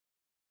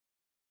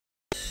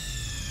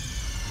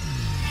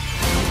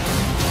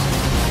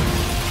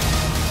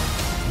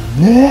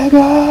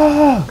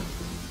Nigga!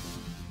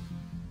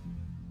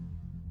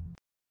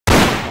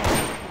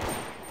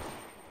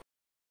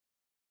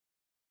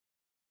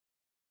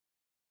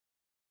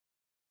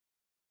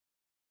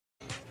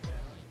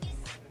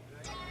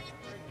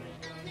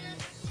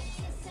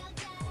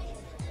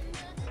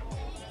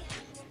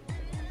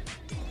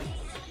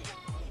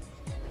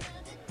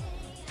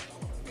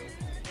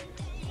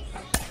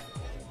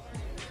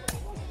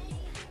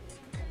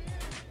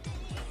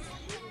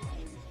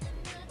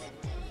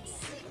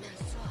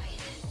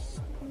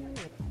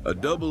 A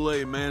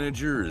Double-A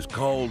manager has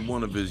called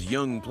one of his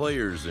young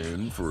players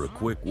in for a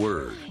quick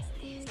word.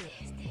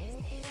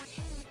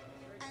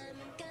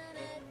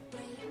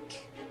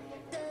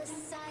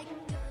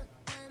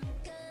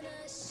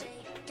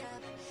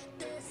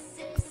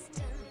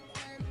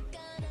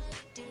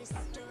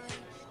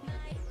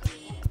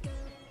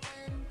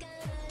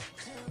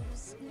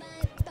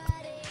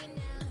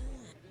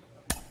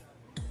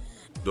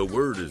 The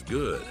word is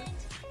good.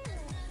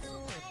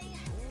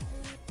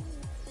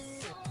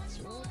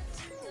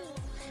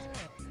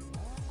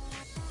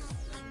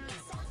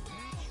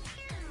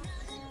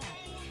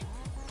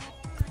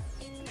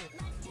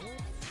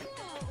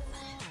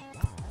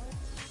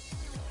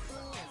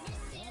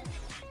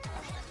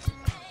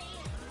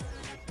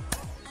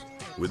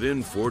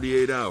 Within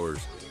 48 hours,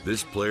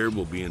 this player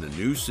will be in a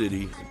new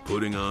city and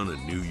putting on a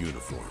new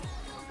uniform.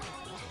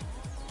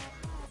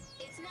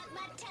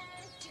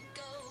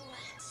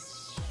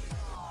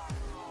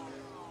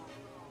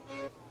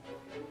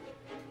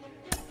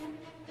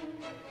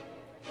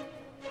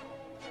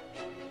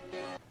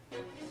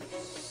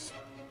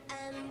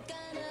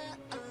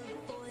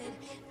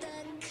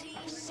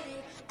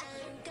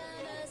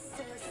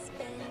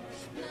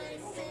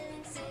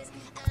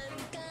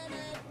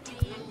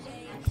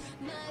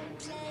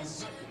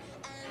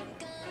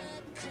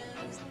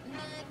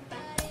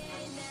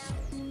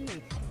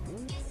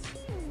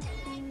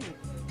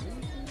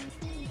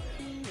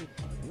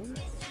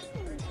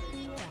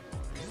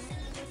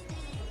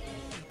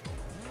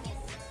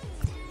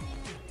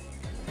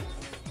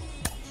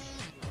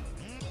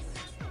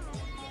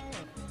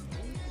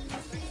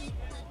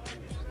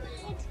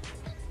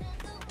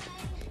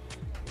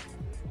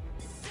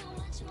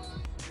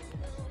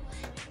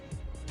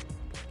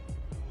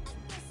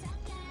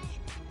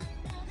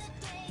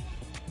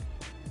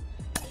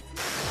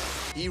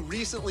 He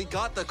recently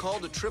got the call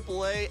to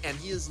AAA, and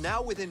he is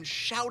now within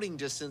shouting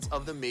distance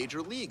of the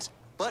major leagues.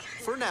 But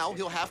for now,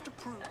 he'll have to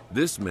prove.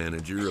 This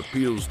manager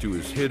appeals to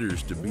his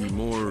hitters to be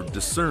more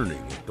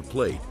discerning at the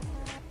plate.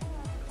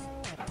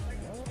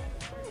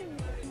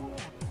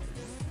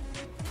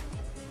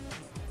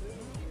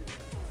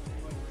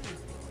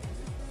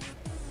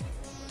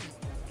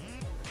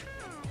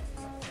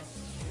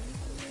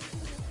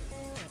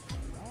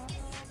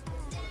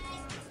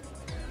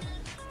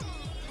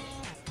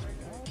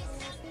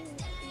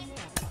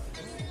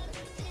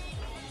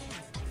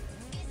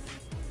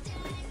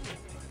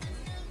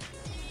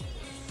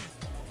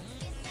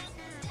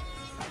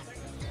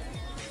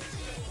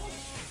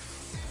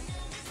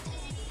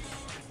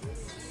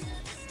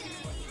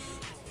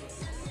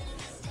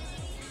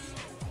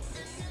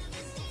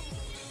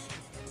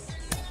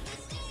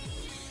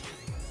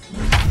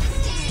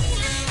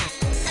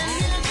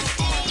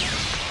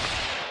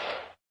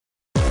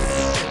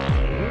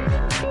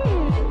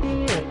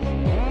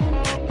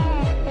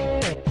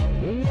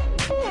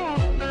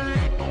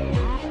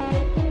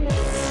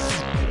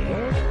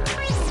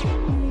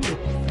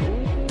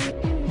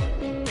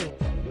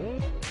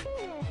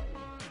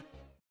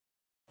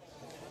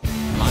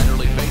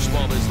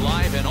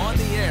 And on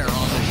the air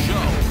on the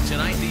show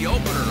tonight, the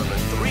opener of a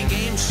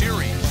three-game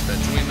series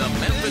between the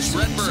Memphis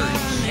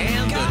Redbirds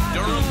and the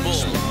Durham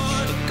Bulls.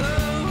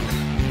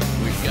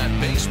 We've got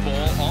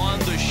baseball on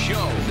the show,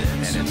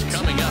 and it's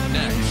coming up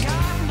next.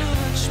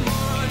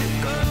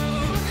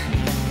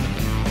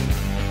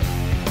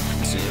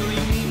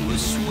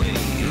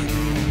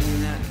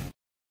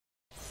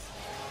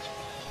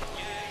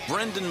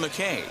 Brendan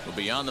McKay will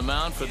be on the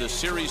mound for the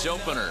series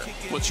opener.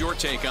 What's your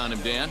take on him,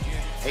 Dan?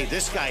 Hey,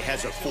 this guy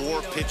has a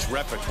 4-pitch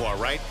repertoire,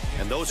 right?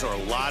 And those are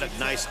a lot of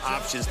nice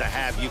options to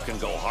have. You can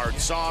go hard,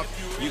 soft.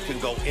 You can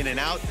go in and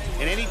out.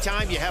 And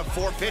anytime you have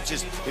 4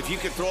 pitches, if you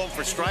can throw them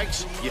for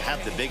strikes, you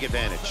have the big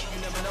advantage.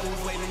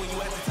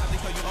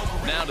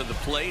 Now to the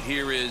plate,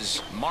 here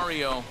is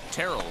Mario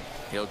Terrell.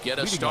 He'll get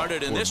us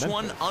started in this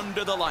one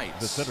under the lights.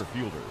 The center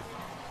fielder,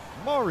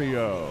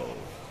 Mario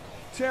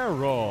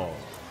Terrell.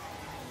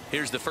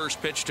 Here's the first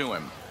pitch to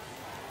him.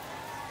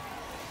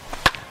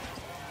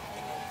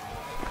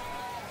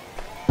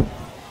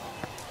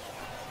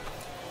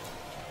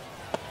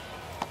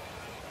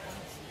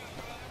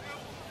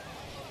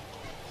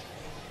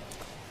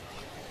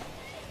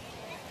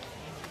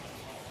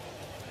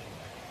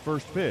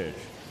 First pitch,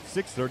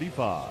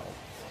 6:35.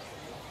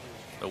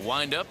 The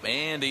windup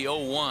and the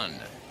 0-1.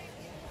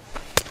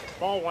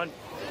 Ball one.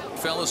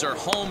 fellas are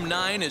home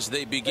 9 as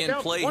they begin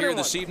play here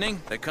this evening.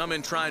 They come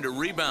in trying to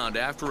rebound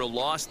after a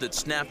loss that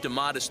snapped a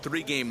modest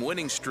 3-game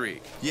winning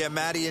streak. Yeah,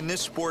 Matty, in this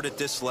sport at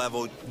this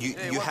level,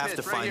 you have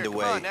to find a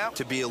way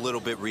to be a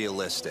little bit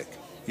realistic.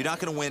 You're not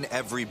going to win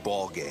every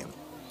ball game.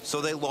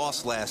 So they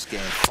lost last game.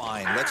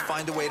 Fine. Let's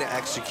find a way to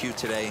execute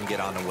today and get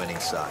on the winning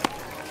side.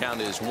 Count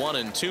is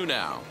 1-2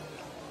 now.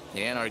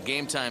 And our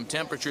game time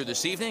temperature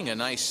this evening, a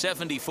nice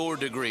 74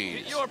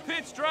 degrees. Get your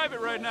pitch, drive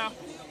it right now.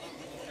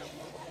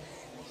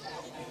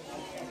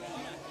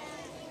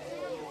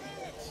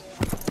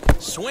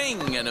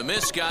 Swing and a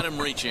miss got him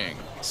reaching.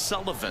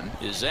 Sullivan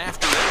is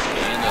after it,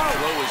 and the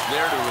throw is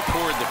there to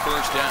record the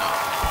first out.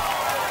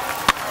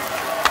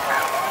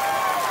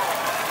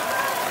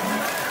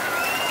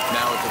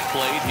 Now at the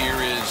plate,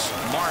 here is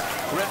Mark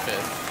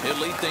Griffith. He'll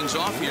lead things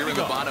off here in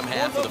the bottom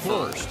half of the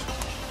first.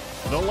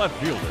 The left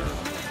fielder,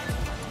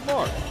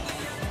 Mark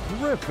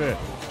Griffith.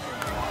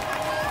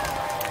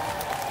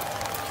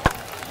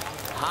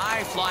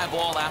 High fly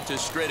ball out to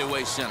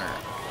straightaway center.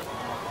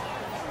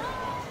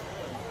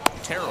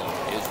 Terrell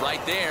is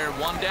right there,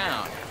 1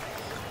 down.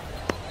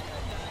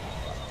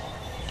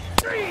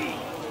 3,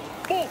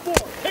 ball 4,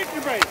 take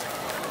your base.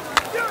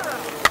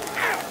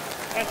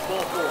 That's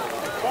ball 4.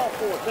 Ball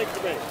 4, take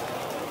your base.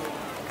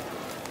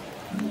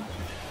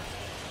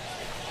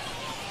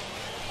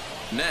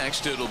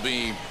 Next, it'll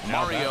be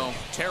Mario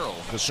Terrell,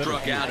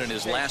 struck out in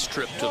his last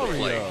trip to the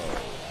plate.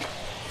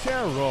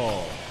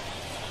 Terrell.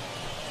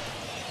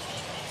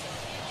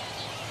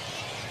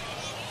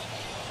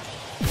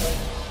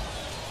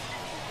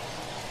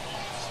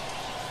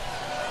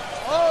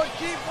 Oh,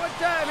 keep 1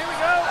 time. Here we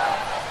go.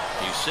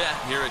 He's set.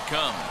 Here it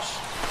comes.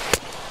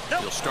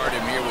 He'll start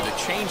him here with a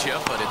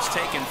changeup, but it's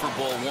taken for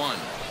ball 1.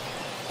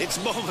 It's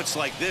moments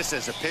like this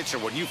as a pitcher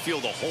when you feel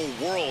the whole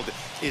world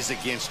is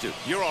against you.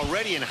 You're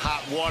already in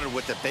hot water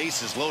with the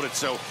bases loaded,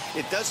 so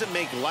it doesn't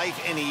make life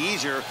any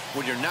easier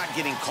when you're not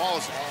getting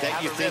calls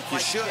that you think you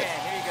should.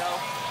 Here you go.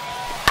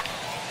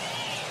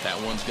 That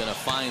one's going to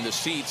find the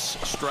seats.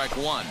 Strike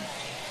 1.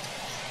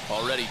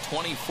 Already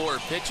 24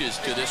 pitches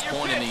to this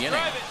point in the inning.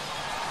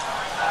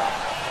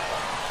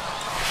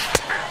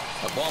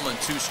 A ball and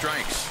 2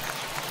 strikes.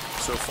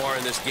 So far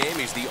in this game,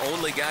 he's the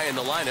only guy in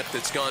the lineup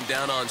that's gone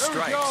down on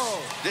strikes.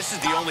 This is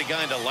the only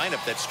guy in the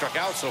lineup that struck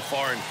out so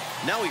far, and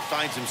now he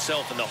finds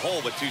himself in the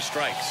hole with 2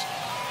 strikes.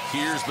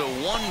 Here's the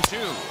 1-2.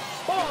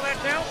 Ball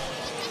that now.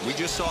 We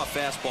just saw a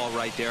fastball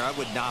right there. I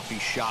would not be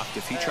shocked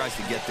if he tries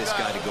to get this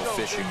guy to go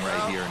fishing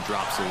right here and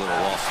drops a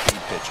little off-speed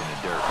pitch in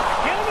the dirt.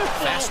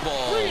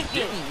 Fastball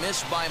didn't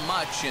miss by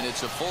much, and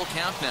it's a full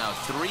count now,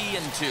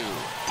 3-2.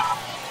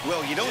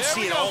 Well, you don't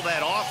see it all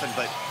that often,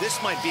 but this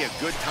might be a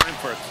good time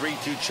for a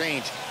 3-2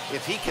 change.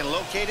 If he can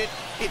locate it,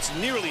 it's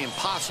nearly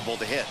impossible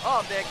to hit.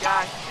 Oh, big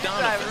guy.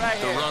 Donovan,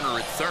 right the here. runner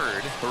at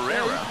third.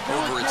 Herrera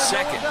over at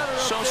second.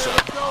 Sosa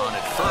on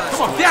at first.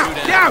 Come on, down.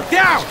 He's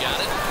got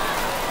it.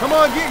 Come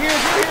on, get here.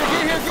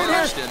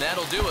 First, and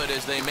that'll do it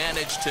as they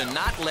manage to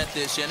not let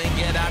this inning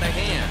get out of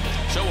hand.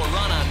 So a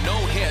run on no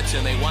hits,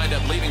 and they wind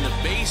up leaving the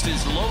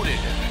bases loaded.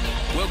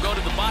 We'll go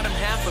to the bottom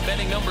half of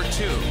inning number 2.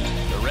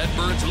 The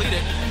Redbirds lead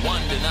it 1-0.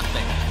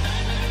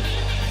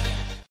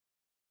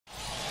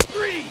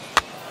 3.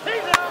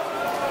 He's out.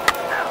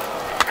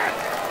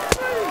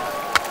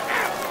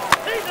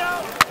 He's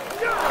out.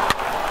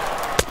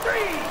 3.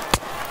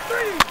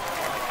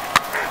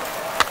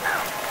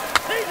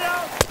 He's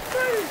out.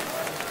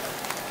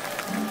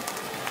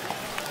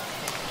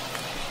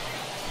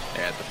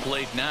 3. At the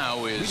plate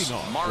now is Leading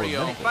off Mario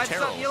for Memphis.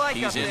 Terrell.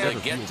 He's in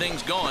to get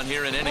things going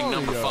here in inning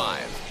number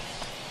 5.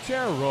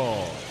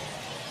 Terrell.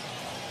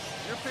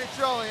 Your pitch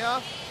rolling,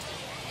 huh?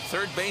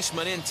 Third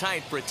baseman in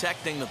tight,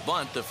 protecting the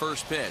bunt, the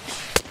first pitch.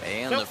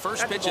 And the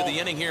first pitch of the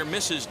inning here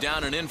misses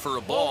down and in for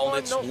a ball.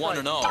 It's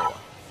 1-0.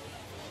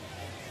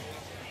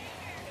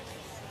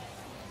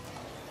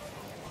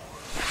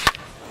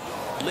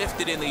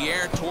 Lifted in the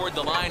air toward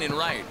the line and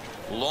right.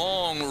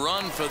 Long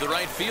run for the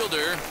right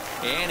fielder,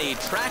 and he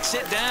tracks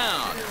it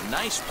down.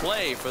 Nice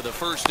play for the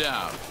first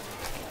out.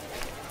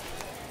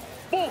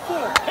 Ball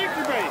 4, take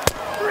your base.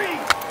 3.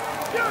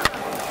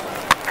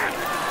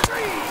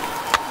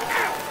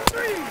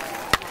 3.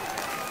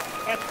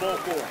 That's ball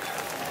 4.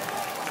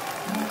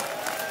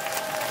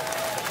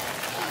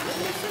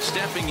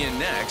 Stepping in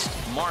next,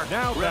 Mark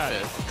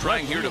Griffith,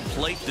 trying here to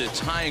plate the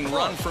tying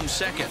run from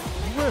second.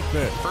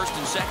 Griffith. First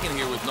and second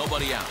here with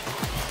nobody out.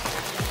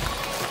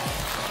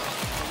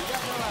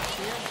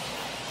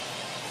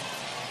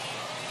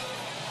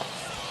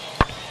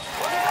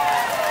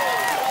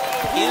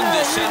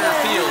 Into center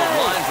field,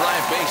 line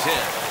drive base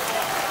hit.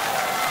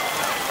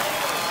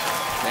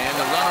 And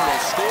the runner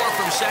will score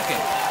from second.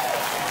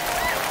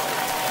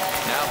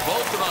 Now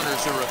both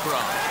runners are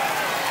across.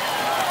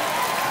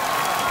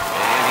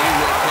 And he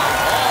will come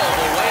all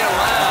the way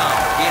around.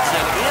 It's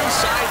an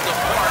inside the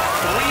park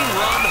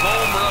 3-run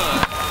home run.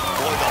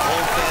 Boy, the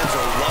home fans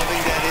are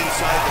loving that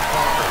inside the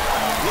parker.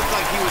 Looked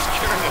like he was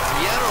carrying a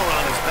piano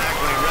around his back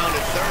when he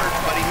rounded third,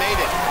 but he made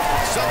it.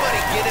 Somebody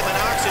get him an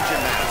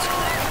oxygen mask.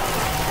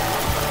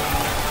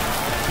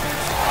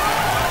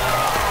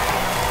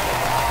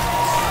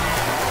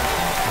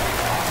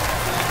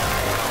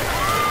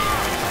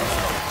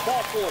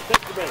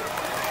 take your base.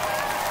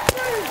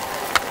 3.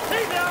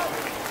 Hey now.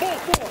 Ball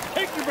 4,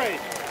 take your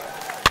base.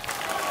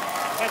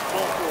 That's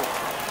ball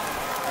 4.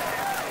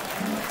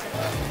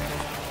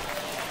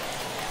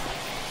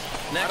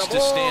 Next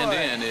to stand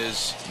in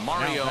is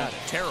Mario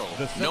Terrell.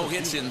 No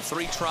hits in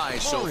 3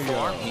 tries so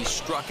far. He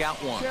struck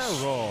out once.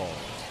 Terrell.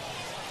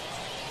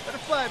 Let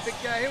it fly, big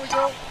guy. Here we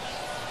go.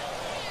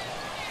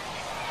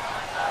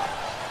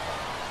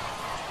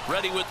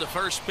 Ready with the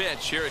first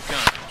pitch. Here it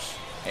comes.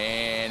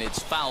 And it's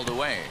fouled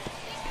away.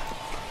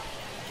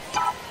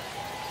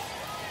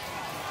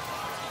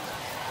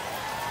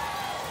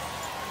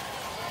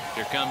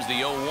 Here comes the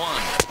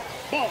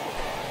 0-1. Ball.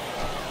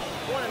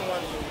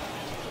 1-1.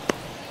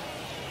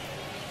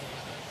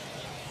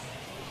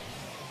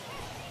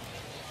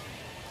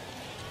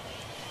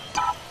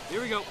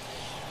 Here we go.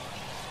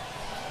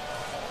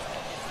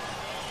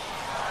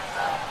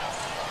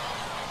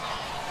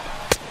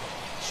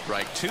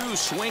 Strike 2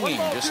 swinging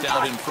just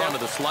out in front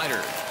of the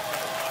slider.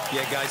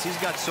 Yeah, guys, he's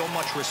got so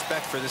much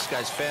respect for this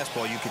guy's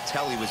fastball. You could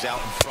tell he was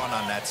out in front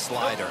on that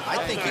slider. I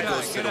think he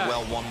goes to the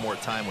well one more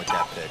time with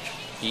that pitch.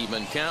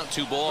 Even count,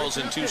 2 balls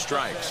and 2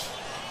 strikes.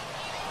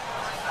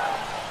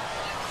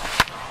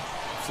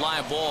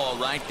 Fly ball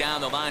right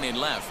down the line in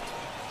left.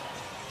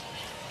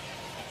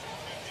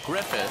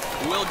 Griffith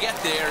will get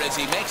there as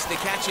he makes the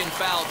catch in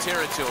foul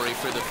territory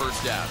for the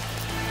first out.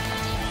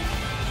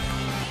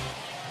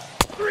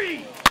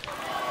 3.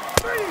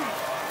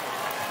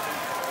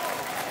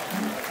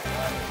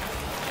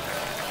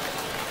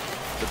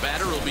 The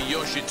batter will be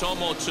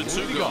Yoshitomo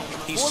Tsutsugo.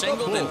 He's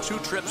singled in 2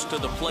 trips to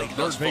the plate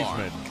thus Third far.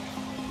 baseman,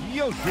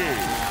 Yoshi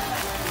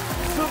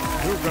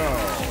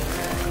Tsutsugo.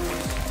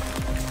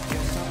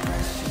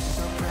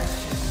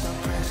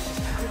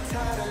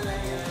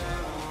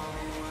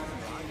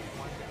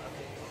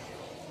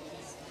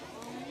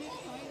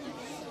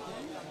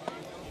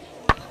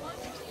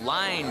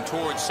 Line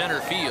towards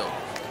center field.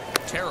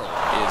 Terrell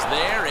is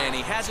there, and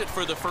he has it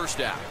for the first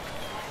out.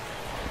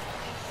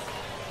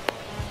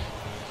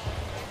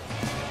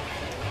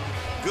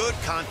 Good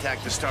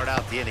contact to start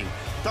out the inning.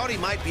 Thought he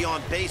might be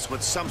on base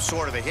with some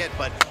sort of a hit,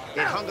 but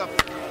it hung up.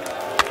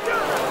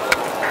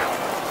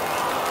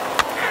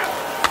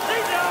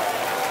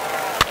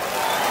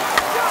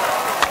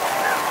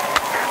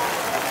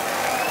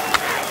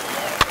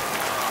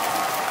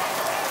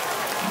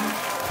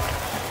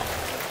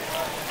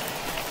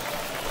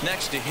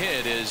 Next to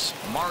hit is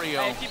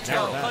Mario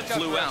Terrell.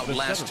 Flew out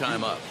last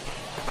time up.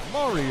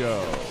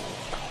 Mario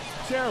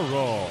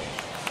Terrell.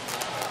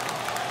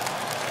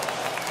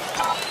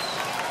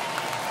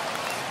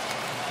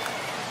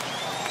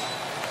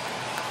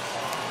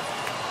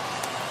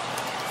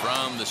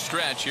 From the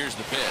stretch, here's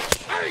the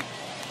pitch.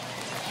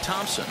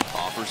 Thompson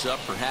offers up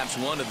perhaps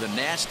one of the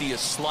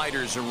nastiest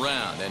sliders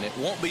around, and it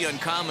won't be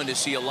uncommon to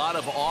see a lot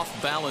of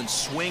off-balance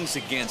swings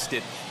against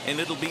it, and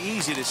it'll be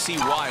easy to see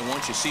why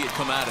once you see it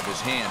come out of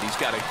his hand. He's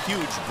got a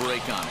huge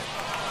break on it.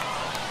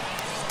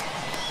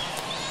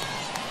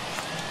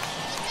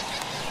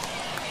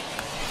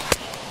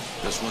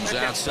 This one's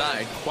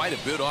outside, quite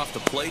a bit off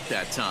the plate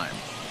that time.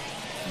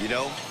 You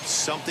know,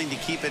 something to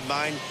keep in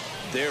mind,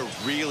 they're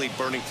really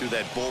burning through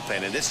that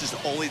bullpen, and this is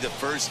only the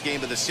first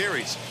game of the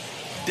series.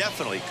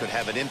 Definitely could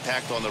have an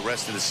impact on the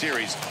rest of the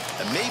series,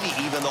 and maybe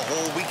even the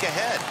whole week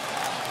ahead.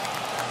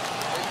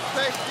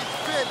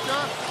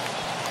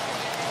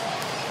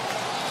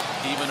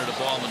 Even at a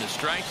ball and a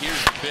strike,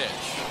 here's the pitch.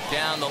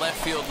 Down the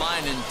left field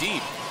line and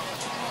deep.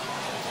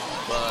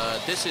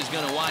 But this is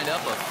going to wind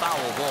up a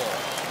foul ball.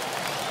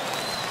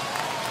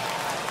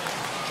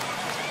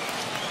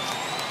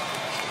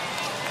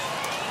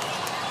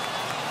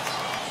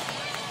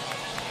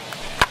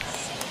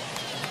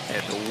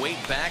 Had to wait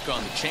back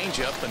on the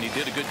changeup, and he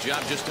did a good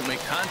job just to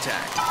make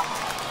contact.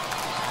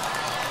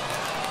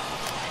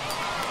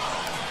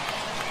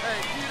 Hey,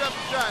 keep up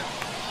the drive.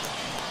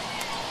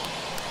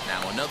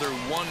 Now another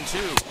 1-2.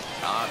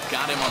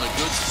 Got him on a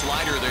good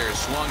slider there.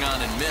 Swung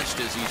on and missed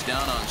as he's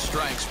down on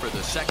strikes for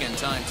the second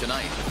time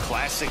tonight.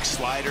 Classic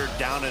slider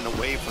down and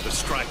away for the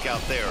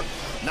strikeout there.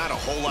 Not a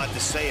whole lot to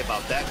say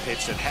about that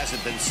pitch that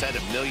hasn't been said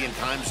a million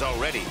times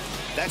already.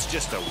 That's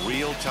just a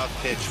real tough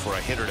pitch for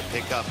a hitter to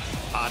pick up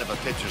out of a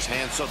pitcher's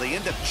hand, so they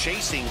end up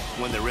chasing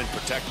when they're in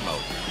protect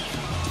mode.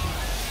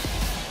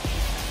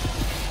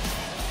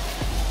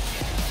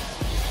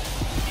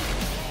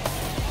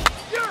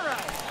 You're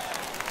right.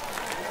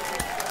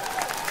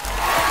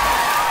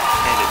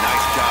 And a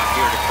nice job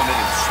here to come in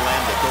and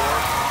slam the door.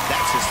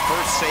 That's his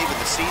first save of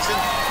the season,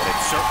 but it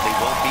certainly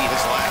won't be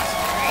his last.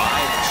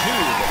 5-2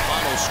 the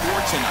final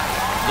score tonight.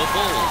 The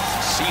Bulls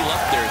seal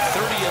up their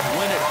 30th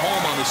win at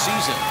home on the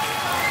season.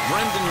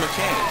 Brendan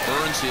McKay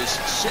earns his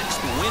 6th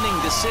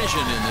winning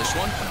decision in this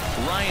one.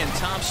 Ryan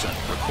Thompson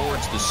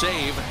records the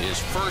save, his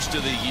first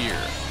of the year.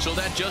 So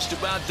that just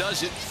about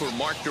does it for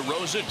Mark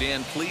DeRosa,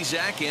 Dan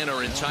Plesac, and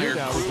our entire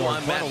crew.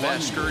 I'm Matt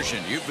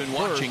Vasgersian. You've been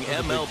watching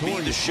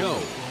MLB The Show.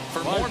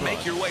 For more,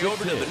 make your way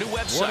over to the new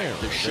website,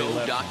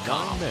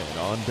 theshow.com.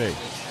 On base.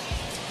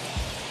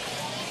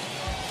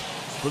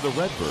 For the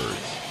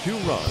Redbirds, 2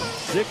 runs,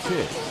 6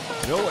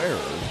 hits, no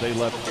errors. They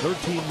left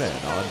 13 men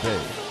on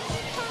base.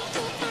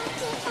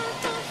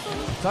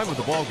 Time of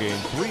the ball game,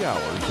 3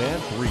 hours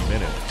and 3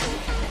 minutes.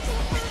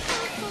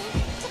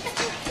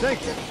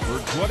 Thank you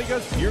for joining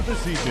us here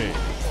this evening.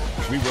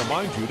 We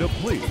remind you to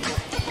please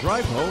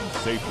drive home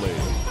safely.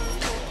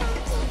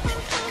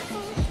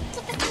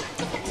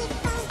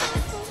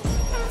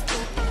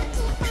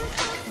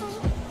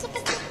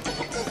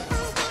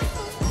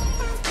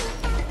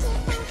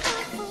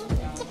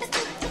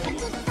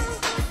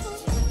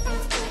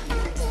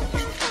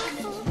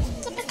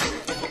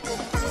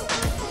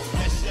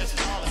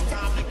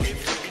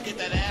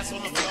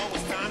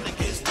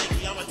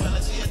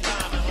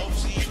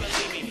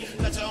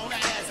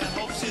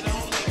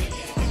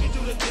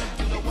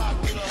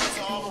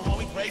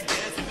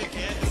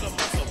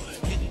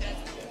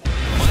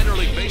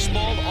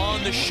 Baseball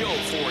on the show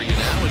for you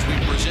now as we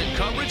present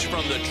coverage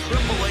from the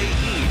AAA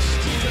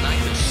East.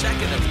 Tonight, the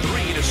second of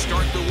 3 to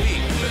start the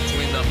week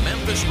between the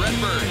Memphis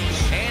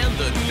Redbirds and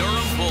the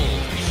Durham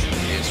Bulls.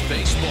 It's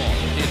baseball,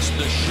 it's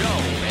the show,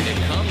 and it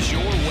comes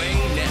your way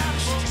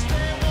next.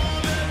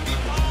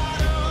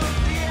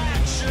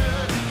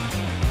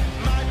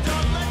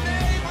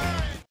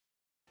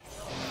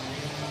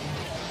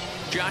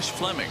 Josh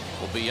Fleming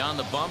will be on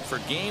the bump for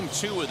Game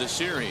 2 of the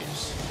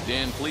series.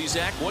 Dan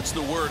Plesac, what's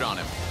the word on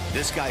him?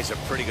 This guy's a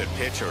pretty good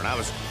pitcher, and I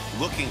was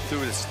looking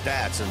through the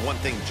stats, and one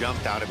thing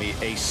jumped out at me,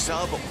 a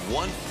sub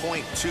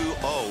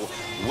 1.20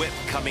 whip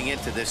coming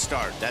into this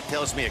start. That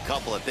tells me a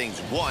couple of things.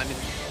 One,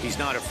 he's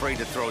not afraid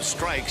to throw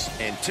strikes,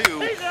 and two,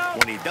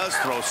 when he does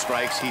throw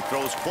strikes, he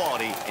throws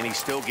quality, and he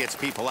still gets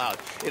people out.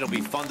 It'll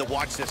be fun to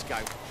watch this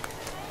guy.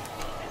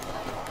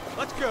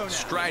 Let's go now.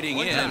 Striding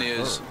in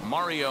is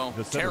Mario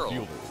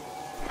Terrell.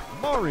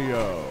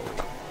 Mario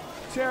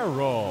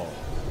Terrell.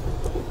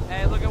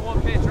 Hey, look at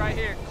one pitch right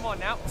here. Come on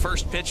now.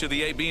 First pitch of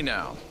the AB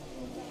now.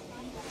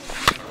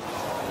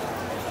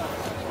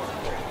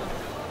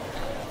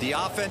 The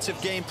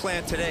offensive game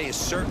plan today is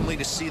certainly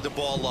to see the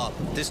ball up.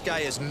 This guy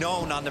is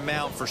known on the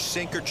mound for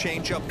sinker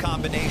changeup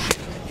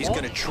combination. He's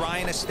going to try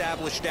and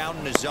establish down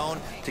in the zone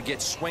to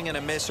get swing and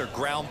a miss or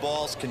ground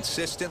balls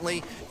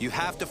consistently. You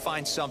have to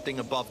find something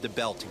above the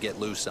belt to get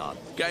loose on.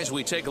 Guys,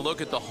 we take a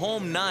look at the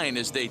home 9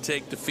 as they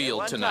take the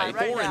field tonight.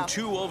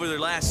 4-2 over their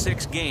last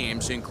 6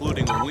 games,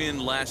 including a win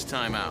last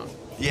time out.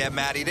 Yeah,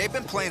 Matty, they've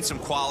been playing some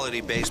quality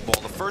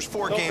baseball. The first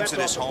 4 games of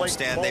this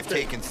homestand, they've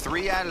taken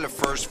 3 out of the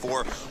first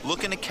 4,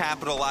 looking to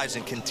capitalize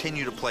and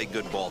continue to play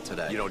good ball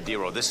today. You know,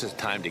 Dero, this is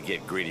time to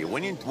get greedy.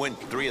 When you win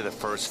 3 of the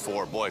first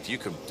 4, boy, if you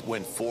could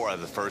win 4 out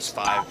of the first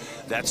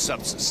 5, that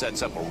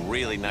sets up a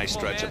really nice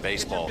stretch of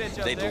baseball.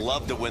 They'd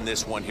love to win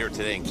this one here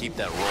today and keep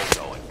that roll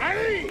going.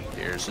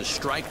 Here's a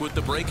strike with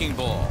the breaking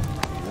ball.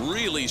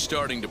 Really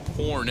starting to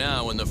pour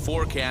now, and the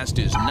forecast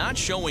is not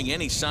showing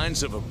any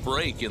signs of a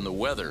break in the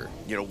weather.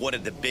 You know, one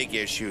of the big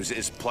issues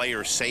is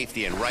player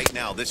safety, and right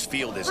now this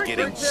field is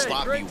getting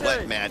sloppy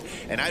wet, man,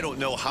 and I don't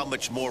know how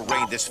much more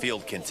rain this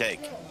field can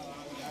take.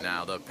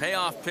 Now the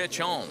payoff pitch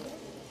home.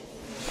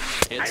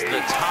 It's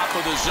the top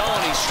of the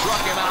zone. He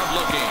struck him out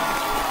looking.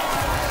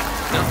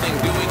 Nothing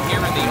doing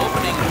here in the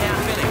opening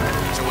half inning,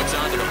 so it's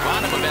on to the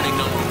bottom of inning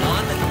number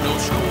 1, no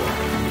score.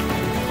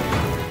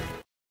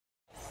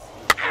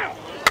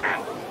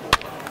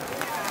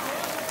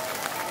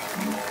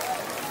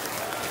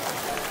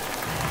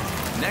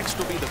 Next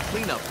will be the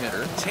cleanup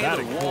hitter,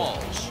 Taylor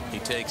Walls. He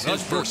takes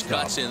his first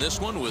cuts in this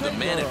one with a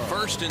man at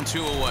first and 2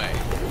 away.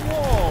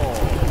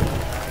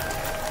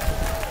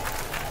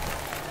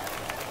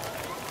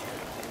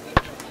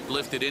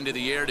 Lifted into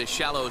the air to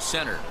shallow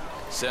center.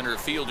 Center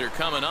fielder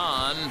coming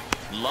on.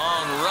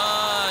 Long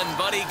run,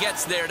 but he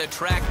gets there to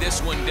track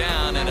this one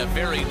down, and a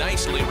very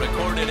nicely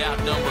recorded out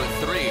number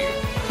 3.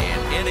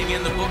 And inning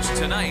in the books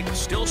tonight,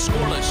 still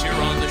scoreless here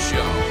on the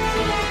show.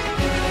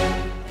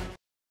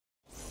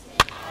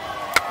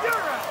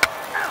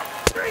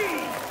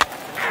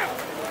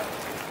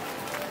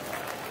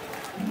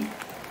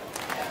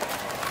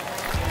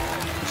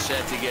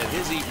 Set to get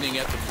his evening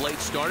at the plate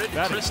started.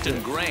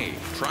 Tristan Gray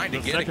trying to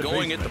get it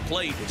going at the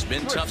plate. It's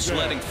been tough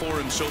sledding for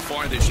him so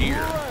far this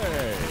year.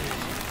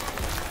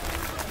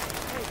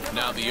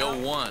 Now the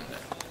 0-1.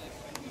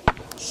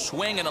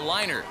 Swing and a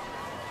liner.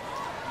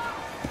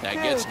 That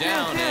gets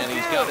down, and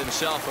he's got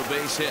himself a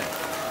base hit.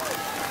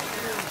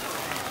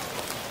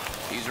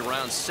 He's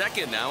around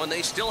second now, and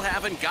they still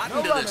haven't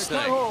gotten to this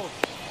thing.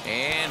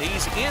 And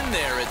he's in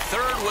there at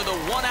third with a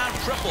 1-out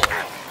triple.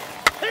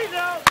 He's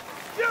out.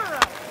 You're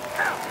out.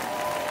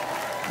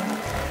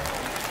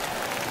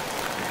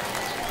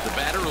 The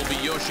batter will be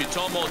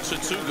Yoshitomo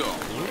Tsutsugo.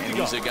 And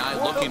he's a guy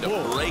looking to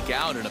break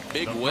out in a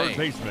big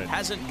way.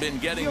 Hasn't been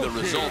getting the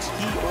results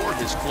he or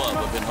his club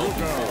have been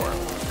hoping for.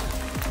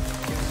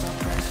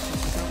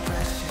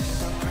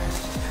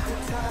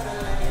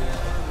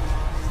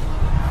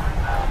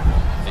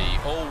 The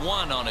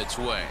 0-1 on its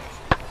way.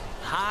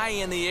 High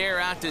in the air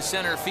out to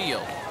center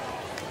field.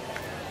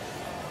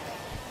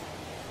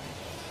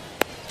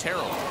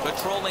 Terrell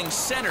patrolling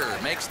center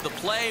makes the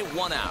play,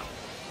 1 out.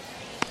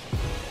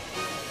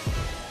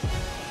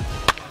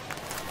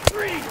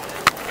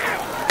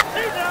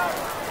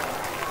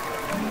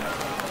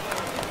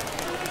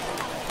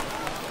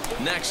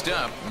 Next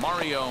up,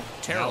 Mario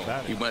Terrell.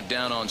 He went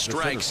down on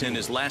strikes in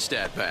his last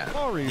at-bat.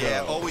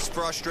 Yeah, always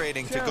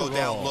frustrating to go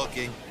down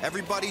looking.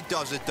 Everybody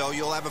does it, though.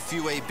 You'll have a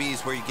few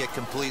ABs where you get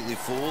completely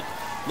fooled.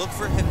 Look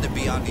for him to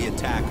be on the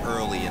attack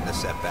early in the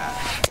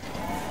at-bat.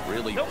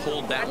 Really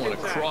pulled that one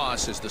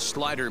across as the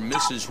slider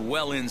misses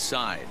well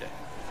inside.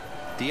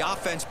 The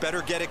offense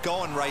better get it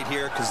going right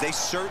here because they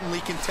certainly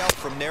can tell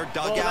from their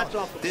dugout.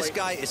 This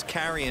guy is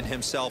carrying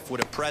himself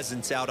with a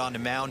presence out on the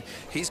mound.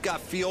 He's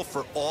got feel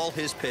for all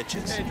his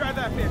pitches. Hey, drive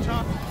that pitch,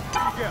 huh?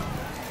 Here you go.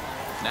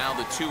 Now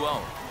the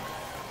 2-0.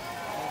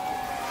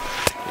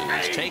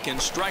 He's taken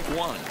strike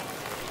one.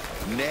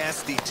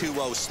 Nasty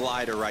 2-0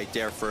 slider right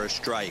there for a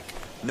strike.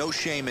 No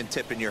shame in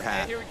tipping your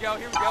hat. Hey, here we go,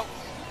 here we go.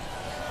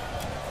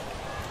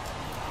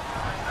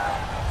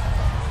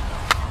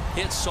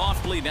 Hit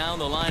softly down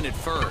the line at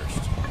first.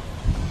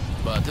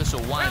 But this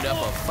will wind up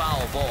a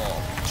foul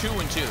ball.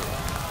 2-2.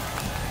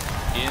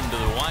 Into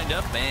the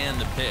windup and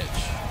the pitch.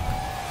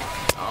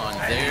 Oh, and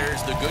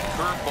there's the good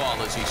curveball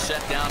as he's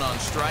set down on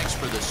strikes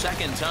for the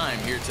second time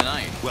here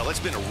tonight. Well, it's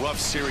been a rough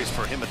series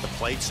for him at the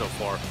plate so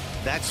far.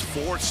 That's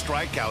 4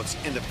 strikeouts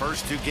in the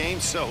first 2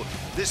 games, so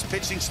this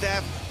pitching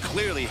staff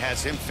clearly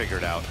has him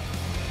figured out.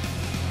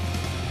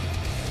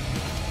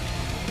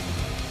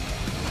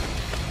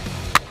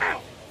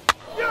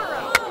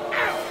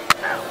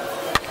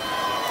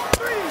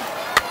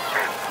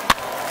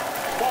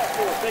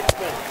 Take your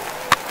base.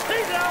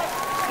 Take it out.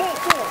 Ball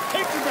 4.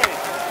 Take your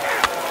base.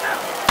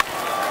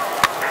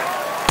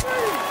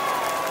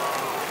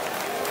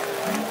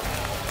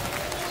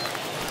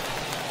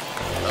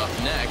 Up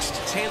next,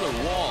 Taylor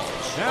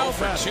Walls. 0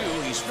 for 2.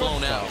 He's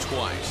flown out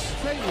twice.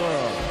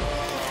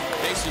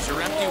 Bases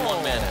are empty.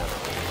 1 man out.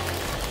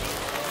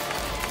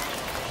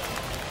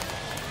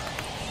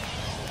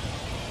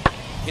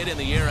 Hit in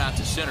the air out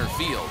to center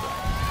field.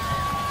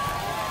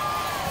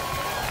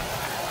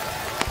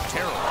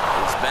 Terrell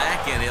is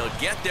back, and he'll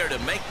get there to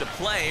make the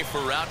play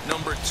for route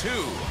number 2.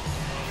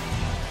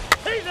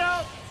 He's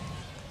out.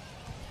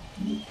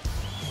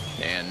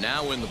 And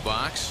now in the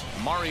box,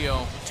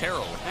 Mario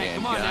Terrell. Hey,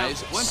 and come on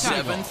guys, now.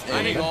 7th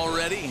inning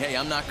already. Hey,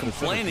 I'm not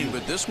complaining,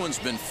 but this one's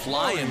been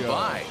flying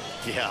by.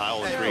 Yeah,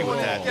 I'll agree with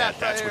that.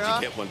 That's what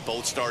you get when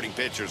both starting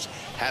pitchers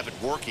have it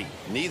working.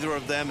 Neither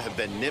of them have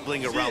been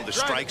nibbling around the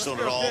strike zone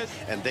at all,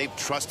 and they've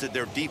trusted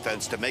their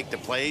defense to make the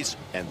plays,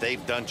 and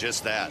they've done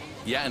just that.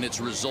 Yeah, and it's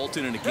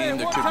resulted in a game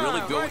that could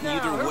really go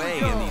either way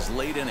in these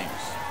late innings.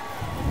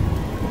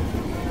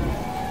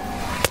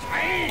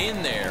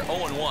 In there,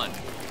 0-1.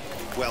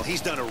 Well,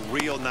 he's done a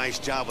real nice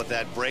job with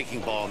that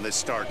breaking ball in this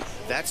start.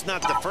 That's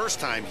not the first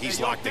time he's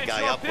locked the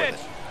guy up with it.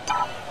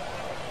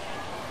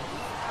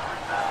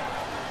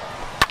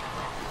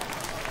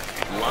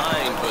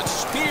 Line, but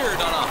speared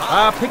on a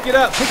hop. Pick it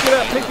up, pick it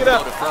up, pick it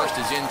up. The first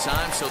is in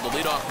time, so the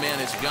leadoff man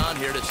is gone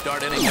here to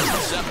start inning number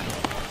 7.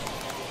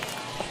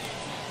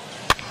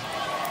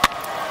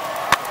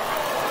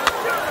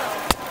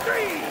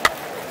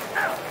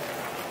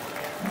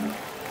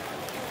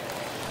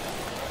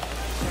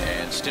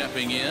 And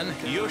stepping in,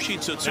 Yoshi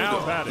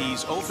Tsutsugo.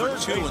 He's 0 for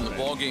 2 in the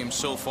ballgame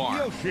so far.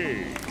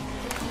 Yoshi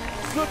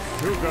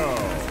Tsutsugo.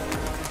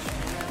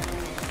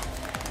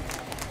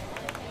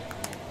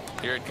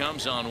 Here it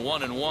comes on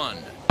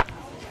 1-1.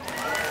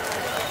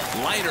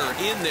 Lighter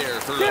in there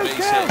for a base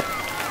hit.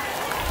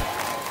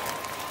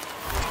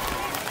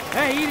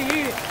 Hey, eat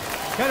it.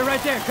 Cut it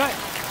right there, cut.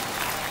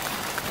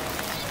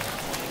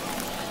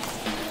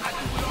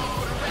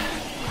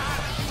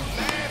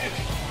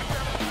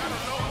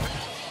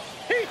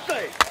 He's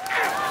safe.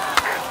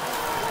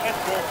 That's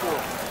ball 4.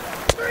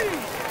 3.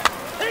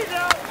 He's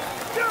out.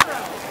 You're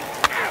out.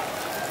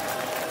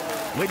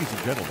 Ladies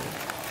and gentlemen,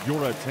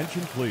 your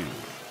attention please.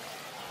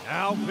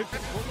 Now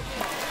pitching.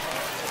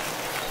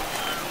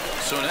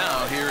 So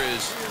now here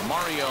is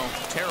Mario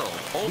Terrell,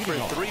 0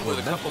 for 3 with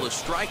a couple of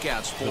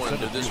strikeouts for him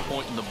to this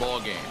point in the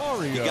ballgame.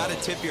 You got to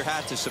tip your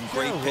hat to some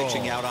great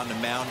pitching out on the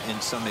mound and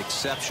some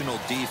exceptional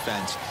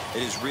defense.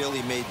 It has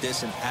really made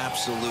this an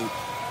absolute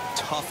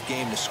tough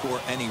game to score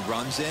any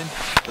runs in.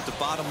 But the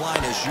bottom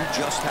line is you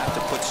just have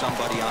to put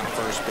somebody on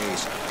first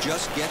base.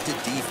 Just get the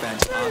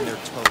defense on their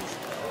toes.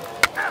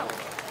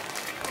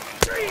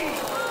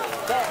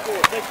 Ball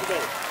 4. Take your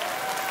base.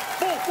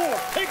 Ball 4.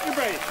 Take your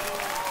base.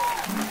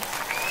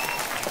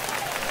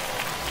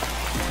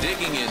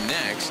 Digging in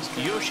next,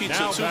 Yoshi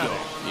Tsutsugo.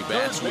 He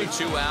bats with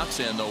 2 outs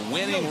and the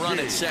winning run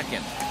at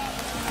second.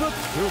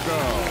 Tsutsugo.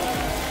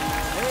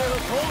 Hey,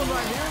 let's hold him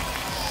right here.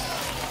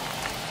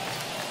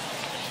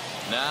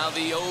 Now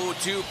the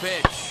 0-2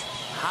 pitch.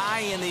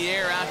 High in the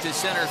air out to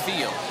center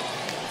field.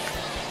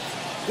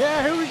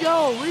 Yeah, here we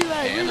go.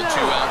 Relay, and the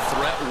 2-out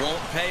threat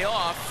won't pay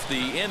off.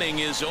 The inning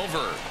is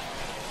over.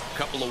 A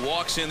couple of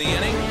walks in the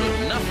inning,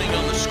 but nothing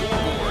on the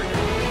scoreboard.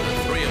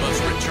 The 3 of us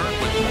return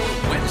with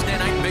more Wednesday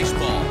Night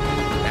Baseball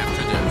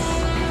after this.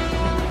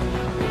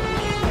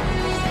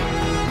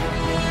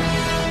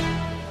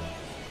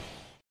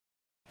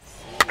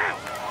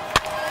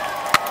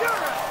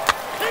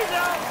 He's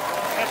out.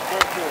 That's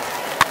ball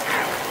 4.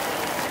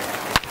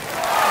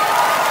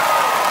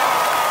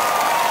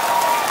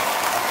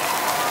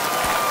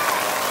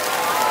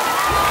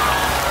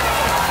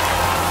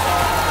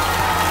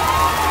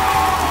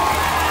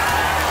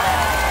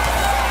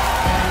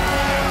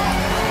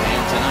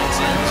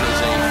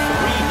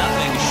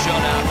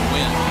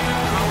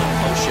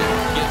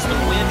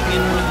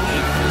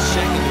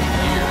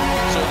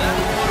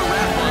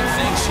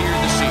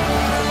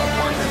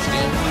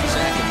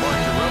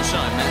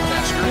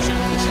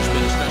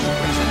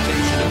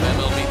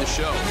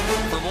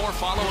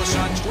 follow us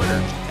on Twitter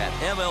at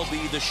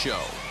MLB The Show.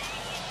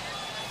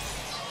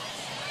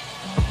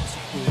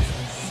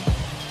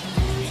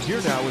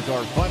 Here now is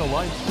our final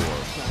line score.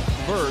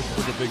 First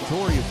for the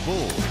victorious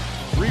Bulls.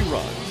 3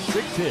 runs,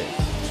 6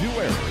 hits, 2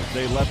 errors.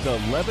 They left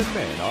 11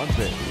 men on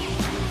base.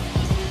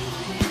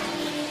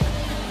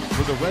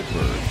 For the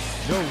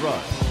Redbirds, no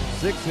runs,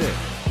 6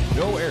 hits,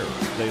 no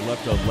errors. They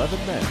left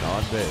 11 men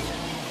on base.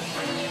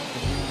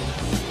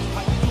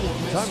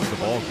 Time of the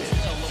ball game,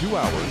 2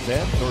 hours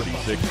and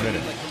 36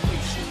 minutes.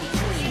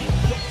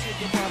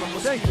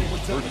 Thank you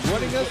for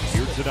joining us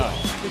here tonight.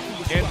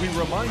 And we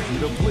remind you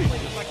to please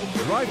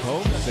drive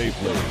home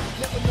safely.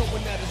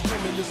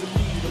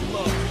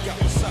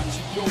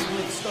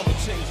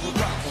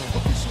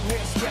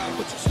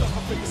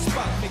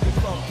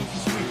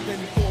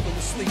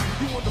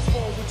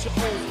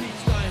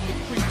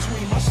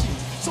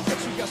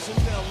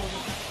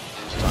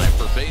 Time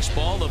for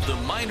baseball of the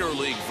minor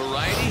league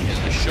variety as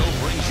the show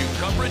brings you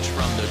coverage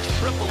from the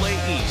AAA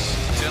East.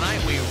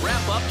 Tonight we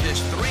wrap up this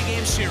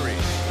 3-game series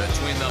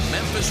between the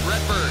Memphis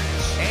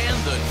Redbirds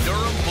and the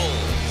Durham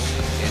Bulls.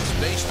 It's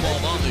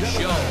baseball on the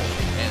show,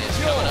 and it's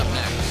coming up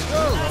next.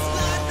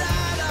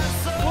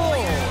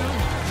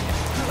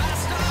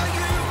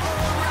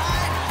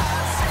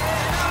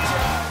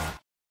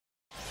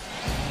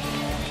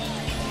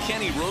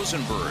 Kenny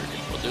Rosenberg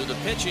will do the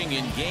pitching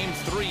in Game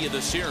 3 of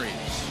the series.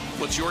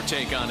 What's your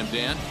take on him,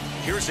 Dan?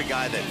 Here's a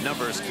guy that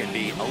numbers can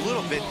be a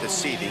little bit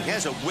deceiving. He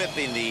has a whip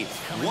in the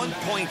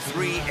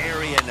 1.3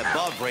 area and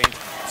above range.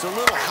 It's a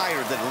little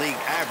higher than league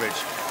average.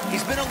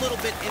 He's been a little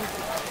bit in.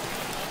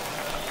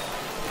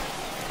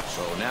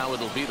 So now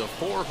it'll be the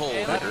 4-hole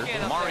hitter,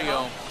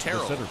 Mario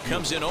Terrell.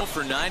 Comes in 0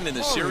 for 9 in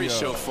the series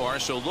so far,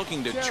 so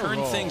looking to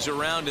turn things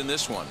around in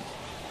this one.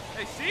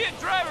 Hey, see it?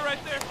 Drive it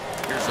right there.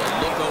 Here's a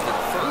look over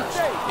first.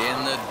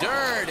 In the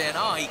dirt, and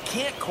oh, he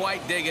can't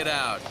quite dig it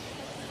out.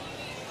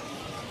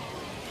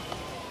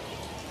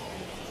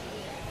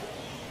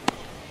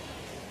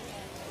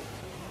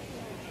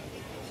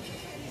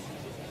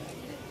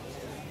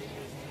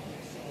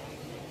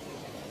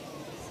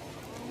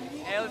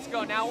 Hey, let's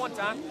go now one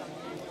time.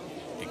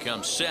 He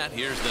comes set.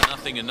 Here's the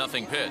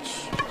 0-0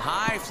 pitch.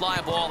 High fly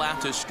ball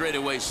out to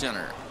straightaway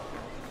center.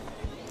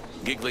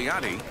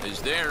 Gigliotti is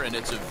there, and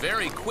it's a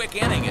very quick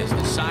inning as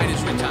the side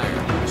is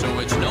retired. So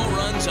it's no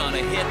runs on a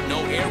hit,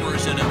 no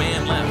errors, and a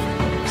man left.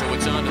 So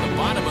it's on to the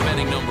bottom of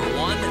inning number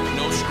 1,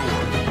 no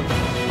score.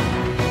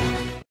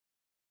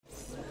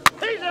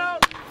 He's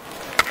out.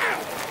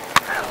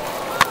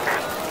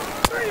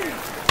 Three.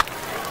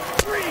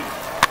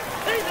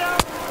 He's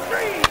out.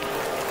 3.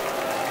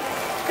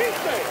 He's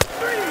safe.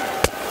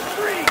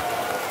 3.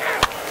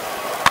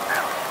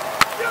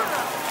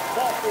 Out.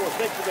 Ball 4,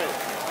 take the base.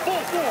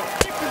 Ball 4,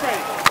 take the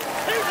base.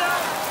 He's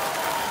out.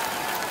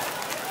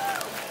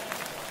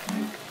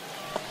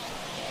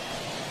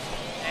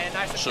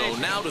 So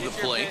now to the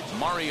plate,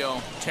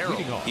 Mario Terrell.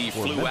 He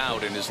flew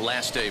out in his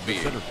last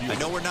debut. I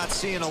know we're not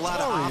seeing a lot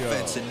of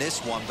offense in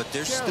this one, but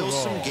there's still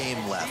some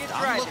game left.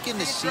 I'm looking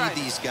to see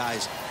these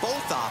guys,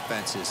 both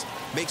offenses,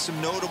 make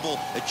some notable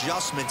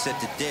adjustments at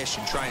the dish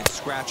and try and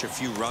scratch a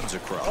few runs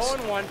across.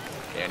 0-1.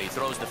 And he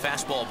throws the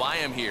fastball by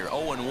him here,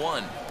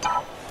 0-1.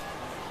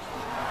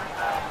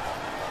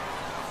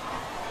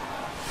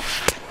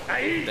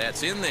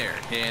 That's in there,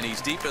 and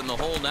he's deep in the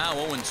hole now,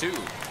 0-2.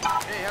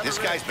 This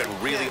guy's been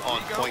really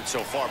on point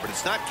so far, but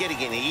it's not getting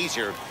any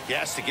easier. He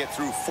has to get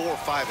through 4,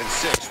 5, and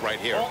 6 right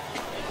here.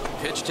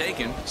 Pitch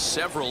taken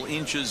several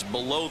inches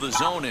below the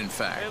zone, in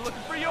fact. Hey,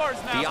 looking for yours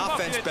now. The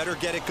offense better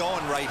get it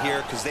going right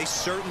here because they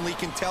certainly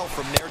can tell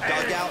from their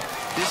dugout.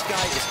 This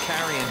guy is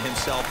carrying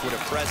himself with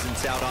a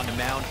presence out on the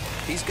mound.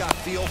 He's got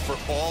feel for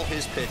all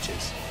his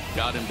pitches.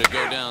 Got him to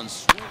go down.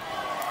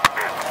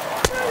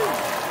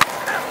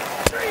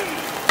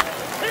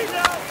 He's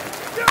out.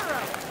 You're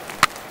out.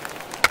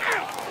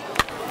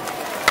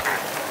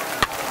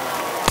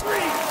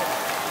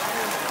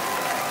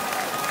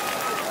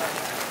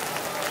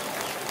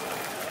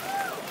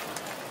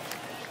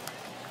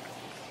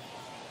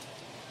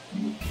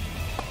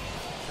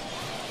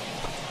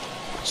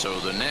 So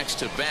the next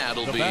to bat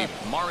will be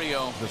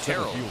Mario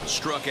Terrell.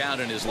 Struck out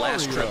in his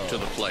last trip to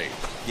the plate.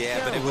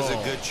 Yeah, but it was a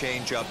good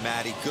changeup,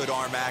 Matty. Good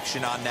arm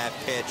action on that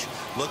pitch.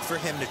 Look for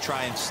him to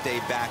try and stay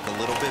back a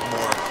little bit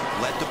more.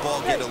 Let the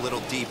ball get a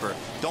little deeper.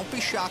 Don't be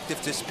shocked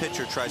if this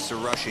pitcher tries to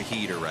rush a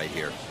heater right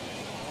here.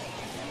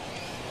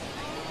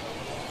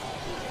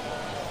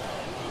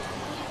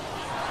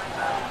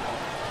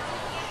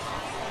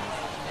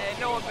 Hey,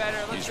 no one better.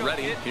 Let's He's go,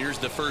 ready. Kid. Here's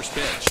the first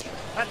pitch.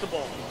 At the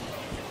ball.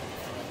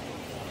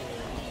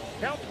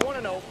 Count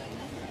 1-0.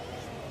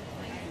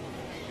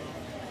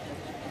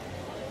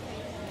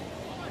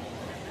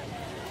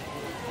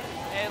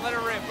 Hey, let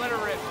her rip. Let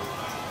her rip.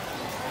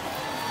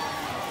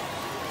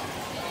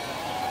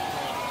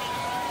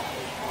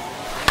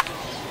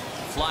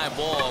 Fly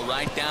ball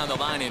right down the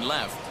line in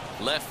left.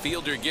 Left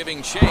fielder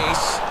giving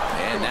chase.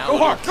 And now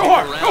they'll kick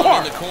around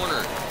in the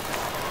corner.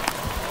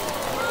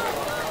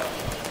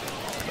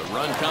 The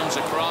run comes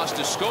across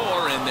to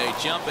score, and they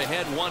jump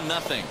ahead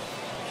 1-0.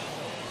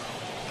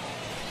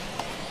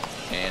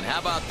 And how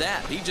about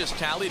that? He just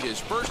tallied his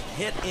first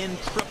hit in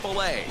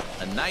AAA.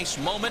 A nice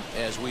moment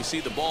as we see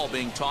the ball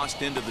being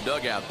tossed into the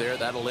dugout there.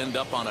 That'll end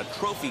up on a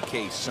trophy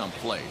case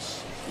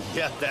someplace.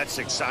 Yeah, that's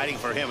exciting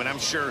for him, and I'm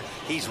sure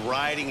he's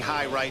riding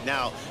high right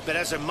now. But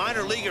as a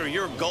minor leaguer,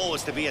 your goal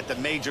is to be at the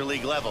major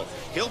league level.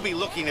 He'll be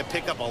looking to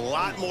pick up a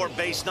lot more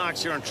base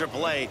knocks here in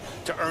AAA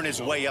to earn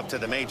his way up to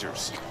the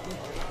majors.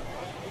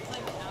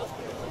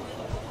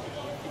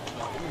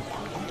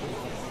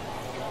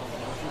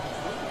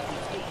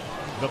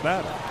 The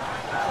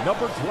batter,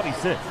 number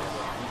 26.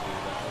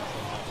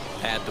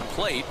 At the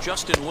plate,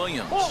 Justin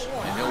Williams.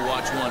 And he'll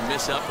watch one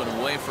miss up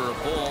and away for a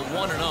ball,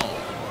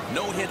 1-0.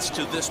 No hits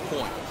to this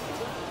point.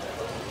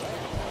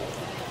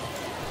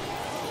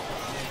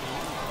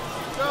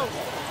 Go.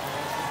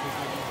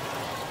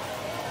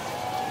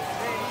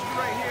 Hey, he's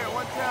right here,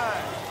 one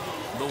time.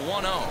 The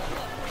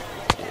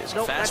 1-0 is a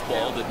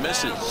fastball that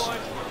misses.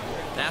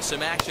 Now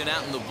some action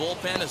out in the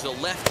bullpen as a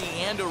lefty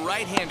and a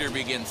right-hander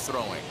begin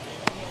throwing.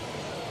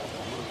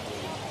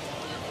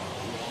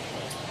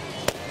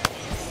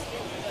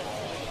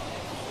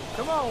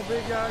 Come on,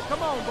 big guy.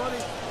 Come on, buddy.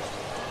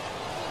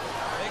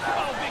 Hey, come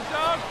on, big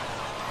dog.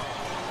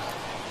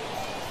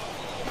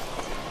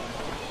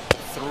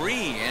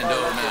 3-0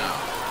 now.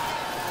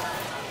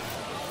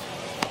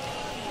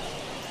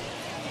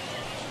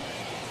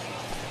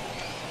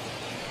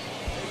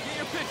 Hey, get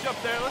your pitch up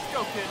there. Let's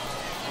go, kid.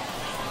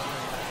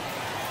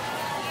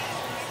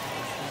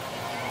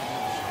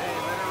 Hey,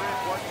 let her rip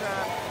one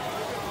time.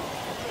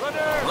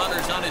 Runner.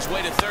 Runner's on his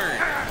way to third.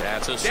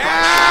 That's a strike.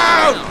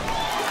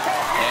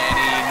 And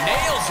he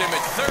nails him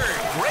at third.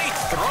 Great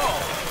throw.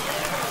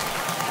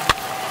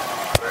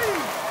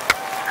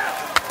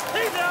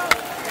 He's out.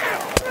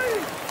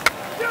 Three.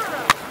 You're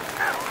out.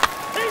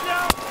 He's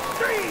out.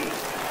 Three.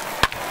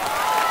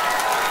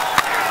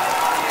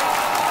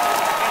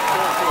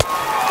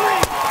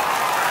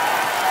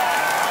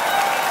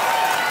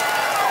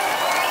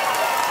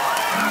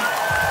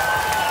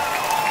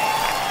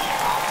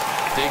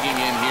 Digging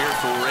in here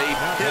for a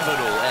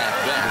pivotal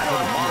at-bat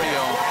for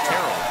Mario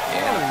Terrell.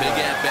 And a big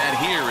at-bat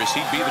here as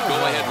he'd be the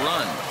go-ahead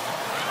run.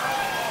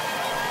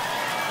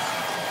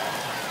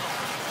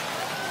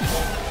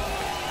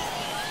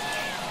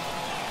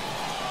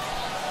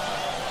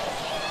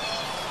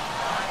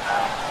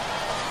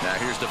 Now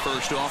here's the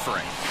first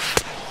offering.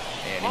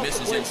 And he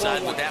misses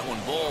inside with that one,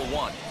 ball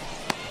 1.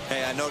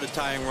 Hey, I know the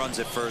tying runs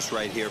at first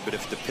right here, but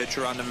if the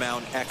pitcher on the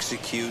mound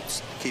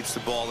executes, keeps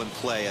the ball in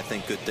play, I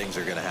think good things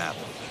are going to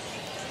happen.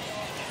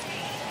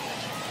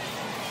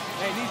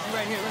 Hey, needs you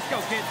right here. Let's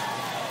go, kid.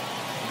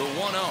 The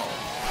 1-0.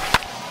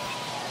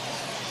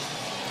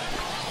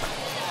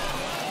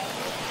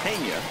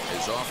 Pena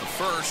is off at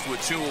first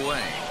with 2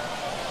 away.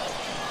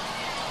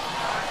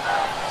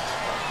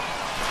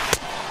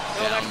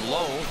 Down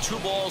low, 2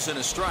 balls and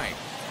a strike.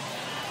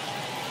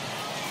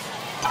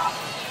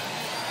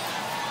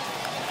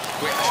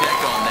 Quick check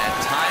on that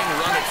tying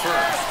run at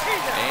first.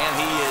 And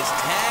he is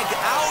tagged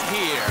out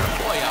here.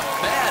 Boy, a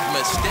bad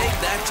mistake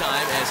that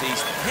time as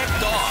he's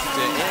picked off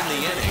to end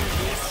the inning.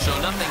 So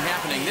nothing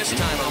happening this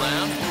time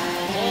around.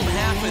 Home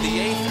half of the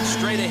 8th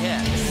straight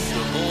ahead.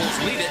 The Bulls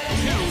lead it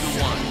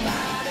 2-1.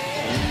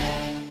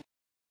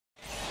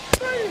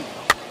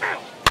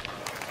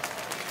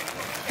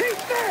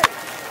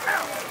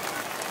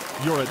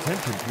 Your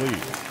attention,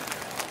 please.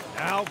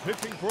 Now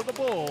pitching for the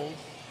Bulls,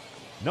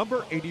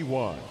 number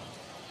 81,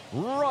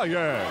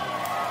 Ryan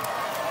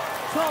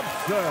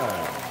Thompson.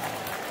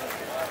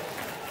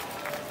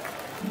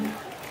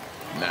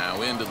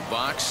 Now into the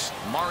box,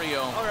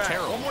 Mario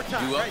Terrell.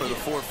 Due up are the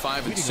 4,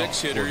 5, and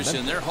 6 hitters,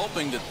 and they're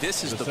hoping that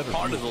this is the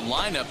part of the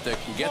lineup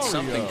that can get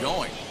something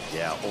going.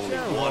 Yeah, only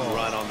 1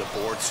 run on the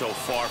board so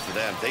far for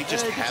them. They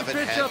just haven't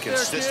had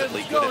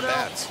consistently good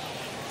at-bats.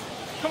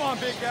 Come on,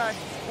 big guy.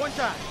 One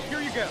time.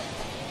 Here you go.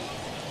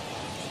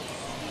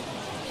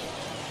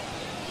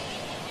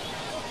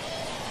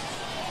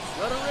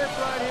 Let her rip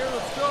right here.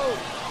 Let's go.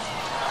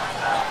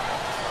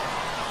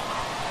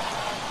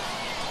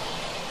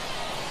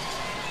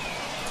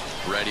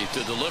 Ready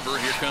to deliver.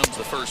 Here comes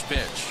the first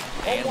pitch.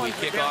 And we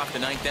kick off the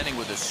 9th inning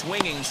with a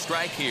swinging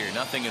strike here.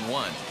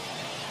 0-1.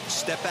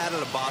 Step out of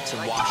the box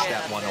and wash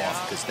that one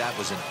off, because that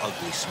was an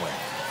ugly swing.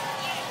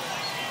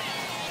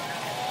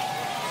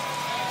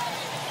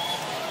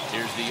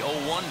 Here's the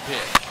 0-1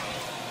 pitch.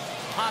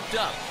 Popped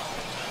up.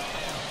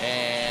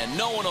 And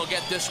no one will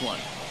get this one.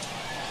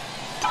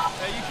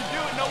 Hey, you can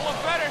do it. No one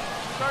better.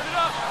 Start it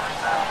up.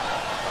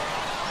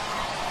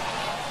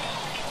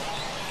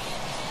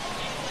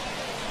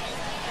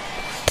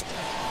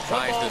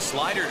 Tries the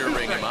slider to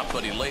ring him up,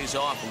 but he lays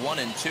off 1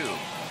 and 2. Come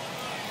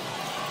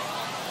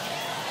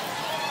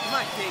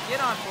on, kid. Get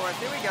on for it.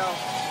 Here we go.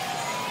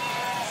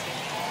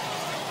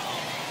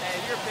 Hey,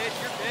 your pitch,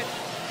 your pitch.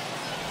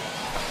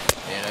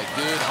 And a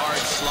good hard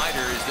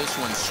slider as this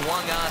one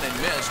swung on and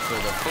missed for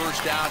the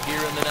first out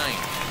here in the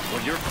 9th.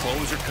 When your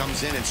closer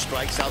comes in and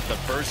strikes out the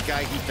first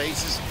guy he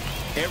faces,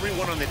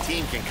 everyone on the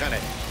team can kind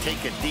of take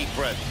a deep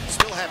breath.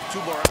 Still have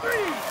 2 more.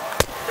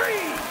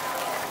 Three.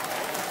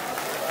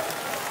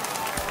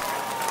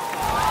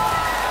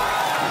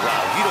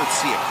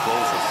 see a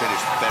closer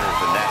finish better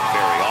than that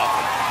very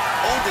often.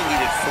 Olding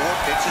needed 4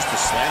 pitches to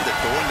slam the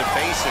door in the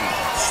face and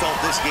stole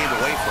this game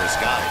away for his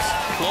guys.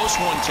 Close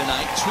one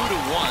tonight, 2-1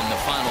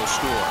 the final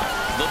score.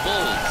 The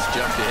Bulls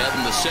jumped ahead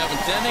in the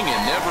 7th inning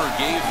and never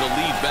gave the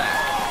lead back.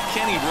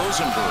 Kenny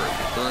Rosenberg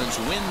earns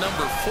win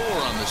number 4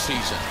 on the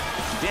season.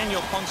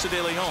 Daniel Ponce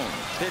de Leon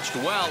pitched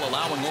well,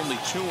 allowing only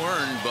 2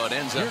 earned, but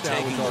ends up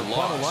taking the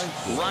loss.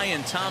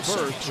 Ryan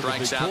Thompson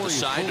strikes out the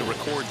side to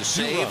record the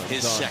save,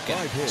 his second.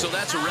 So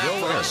that's a wrap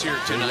for us here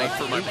tonight.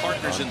 For my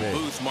partners in the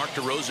booth, Mark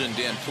DeRosa and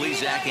Dan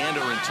Plesac, and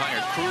our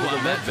entire crew,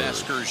 I'm Matt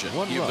Vasgersian.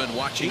 You've been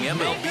watching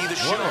MLB The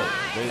Show.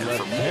 And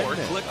for more,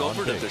 click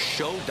over to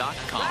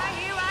theshow.com.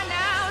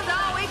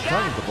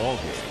 Starting the ball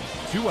game,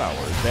 2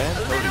 hours and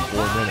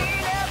 34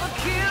 minutes.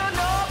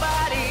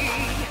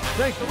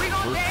 Thank you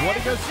for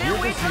joining us here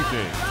this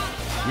evening.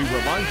 We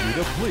remind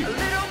you to please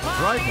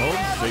drive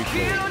home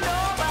safely.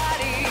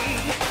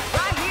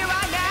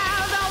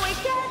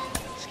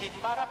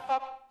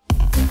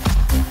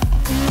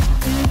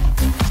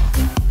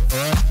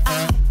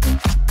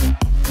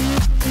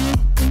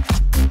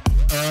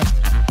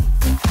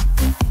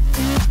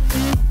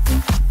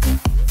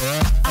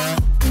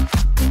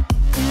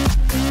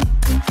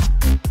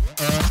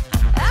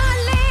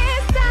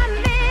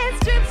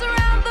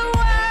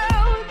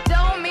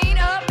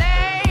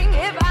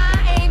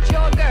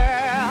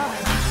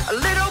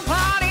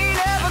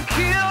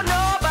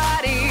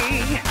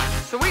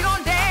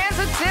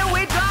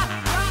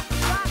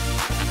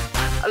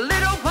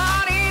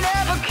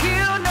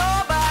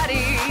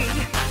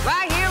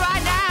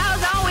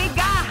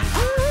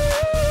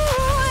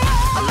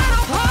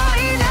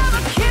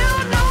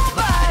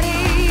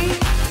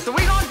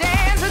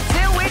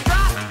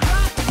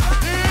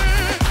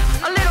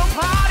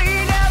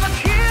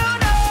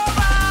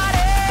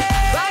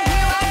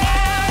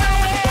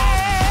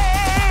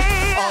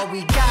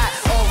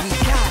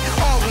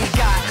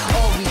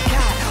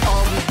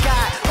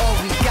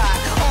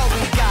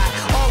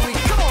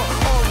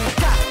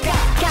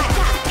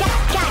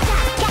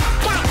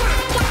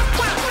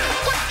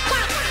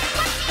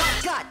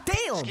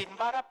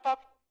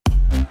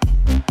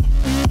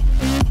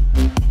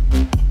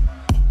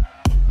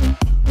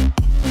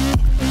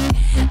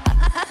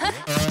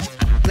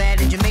 Glad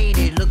that you made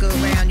it. Look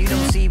around, you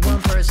don't see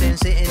one person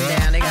sitting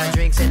down. They got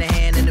drinks in their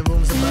hand and the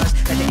room's a buzz.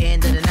 At the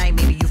end of the night,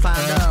 maybe you find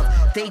love.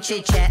 They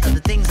chit chat of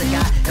the things I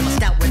got and my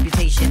stout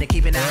reputation of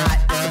keeping it hot.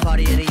 It's the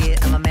party of the year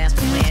and my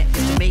master plan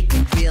is to make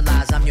you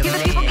realize I'm your man.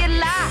 The people get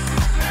lost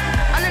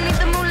underneath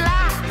the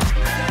moonlight.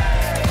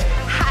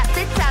 Hot,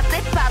 they top,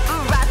 they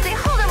paparazzi.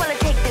 Hold on while I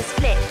take this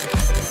flick.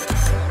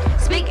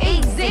 Speak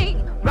easy,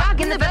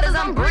 rocking the feathers,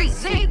 I'm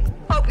breezy.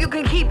 Hope you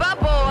can keep up,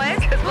 boys,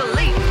 cause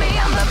believe me,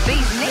 I'm the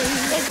beast.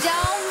 It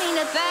don't mean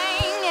a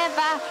thing if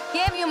I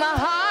give you my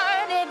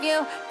heart, if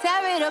you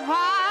tear it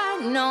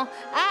apart, no,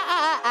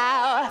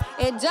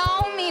 it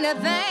don't mean a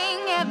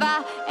thing if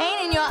I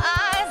ain't in your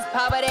eyes,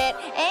 but it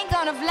ain't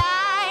gonna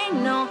fly,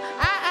 no,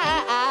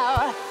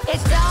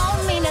 it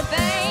don't mean a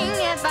thing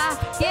if I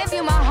give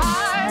you my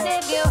heart,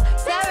 if you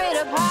tear it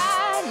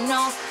apart,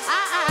 no,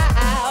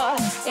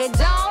 it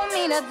don't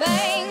mean a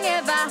thing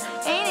if I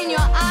ain't in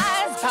your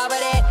eyes, but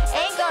it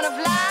ain't gonna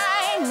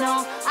fly,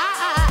 no.